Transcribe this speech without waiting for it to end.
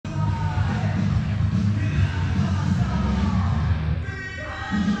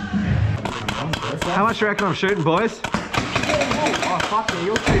How much do you reckon I'm shooting, boys? Oh, fuck yeah,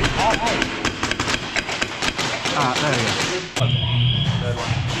 you'll shoot. Oh, Alright, there we go. Third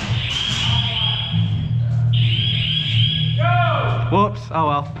one. Whoops, oh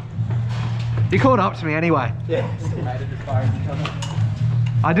well. You caught up to me anyway. Yeah.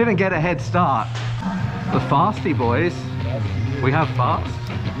 I didn't get a head start. The fasty boys. We have fast.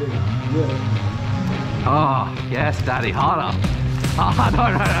 Oh, yes, daddy, harder. Oh,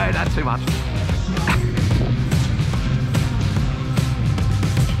 no, that's too much.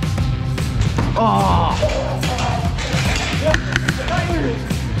 Oh!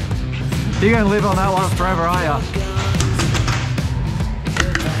 You're gonna live on that one forever, are you?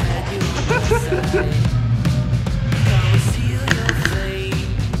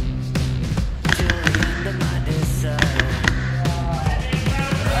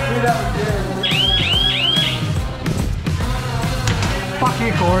 Fuck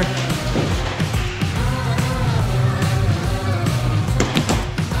you, Corey.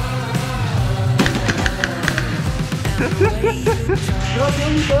 Should I do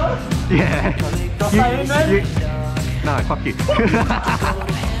you first? Yeah. Stay in then? No, fuck you.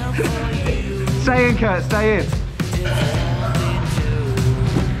 Stay in, Kurt, stay in.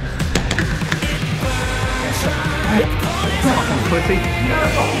 Fucking pussy.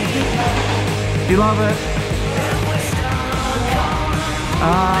 You love it?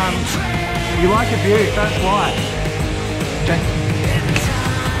 You like abuse, that's why. Okay.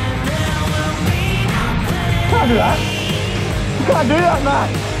 Can't do that. You can't do that, man.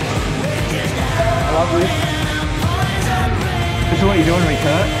 I love you. This is what you're doing to me,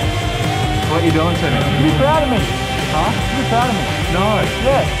 Kurt. What are you doing to me? You be proud of me. Huh? You be proud of me. No.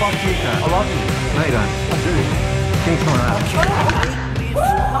 Yeah. Fuck you, Kurt. I love you. No, you don't. I do. Give me some of that.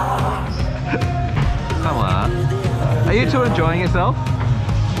 Come on. Are you two enjoying yourself?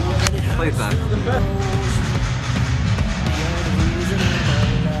 Please don't.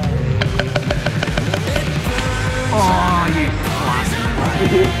 Oh, you slut.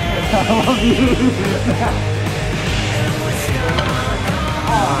 I love you.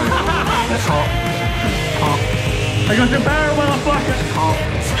 Cop. Cop. I got your barrel, motherfucker. Cop.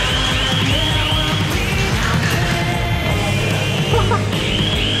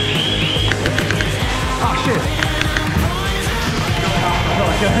 Oh shit.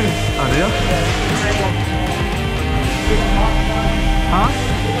 Oh, Oh, do you? Huh?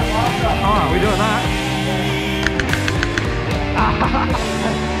 Oh, we doing that?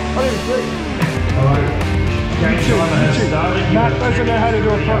 Matt doesn't know how to do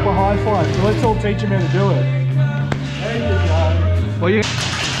a proper high five, so let's all teach him how to do it. There you go. Well, you...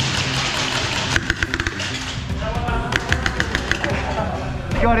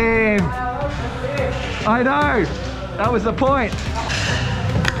 Got him! I know! That was the point!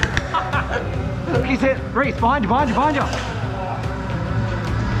 Look, he's hit! Reese, behind you, behind you, behind you!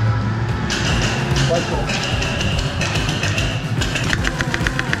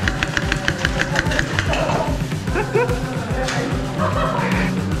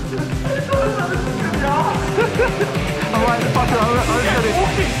 I'm like, fuck it,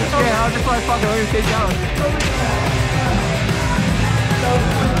 I'm just like, fuck it, I'm gonna keep going.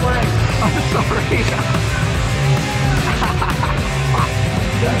 I'm sorry.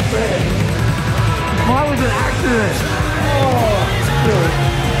 Mine was an accident. Oh, dude.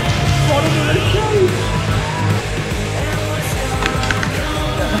 What is it?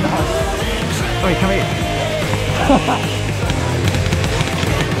 Wait, come here.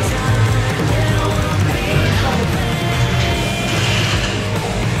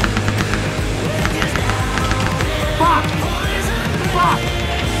 Fuck! Fuck!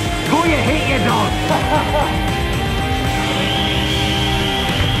 Pull your hit, you dog!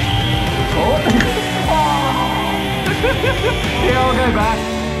 Yeah, I'll go back.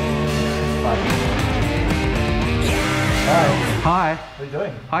 Hi. Hi. What are you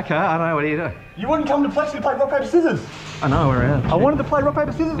doing? Hi, Kurt. I don't know. What are you doing? You wouldn't come to Plexi to play rock, paper, scissors. I know, we're in. I wanted to play rock,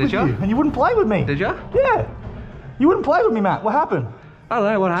 paper, scissors with ya? you, and you wouldn't play with me. Did ya? Yeah. You wouldn't play with me, Matt. What happened? I don't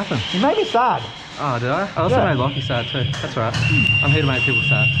know. What happened? You made me sad. Oh, did I? I also Yeah. made Lachie sad too. That's right. I'm here to make people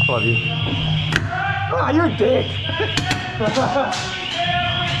sad. I love you. Ah, you're a dick.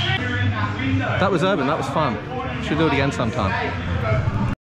 That was Urban. That was fun. Should do it again sometime.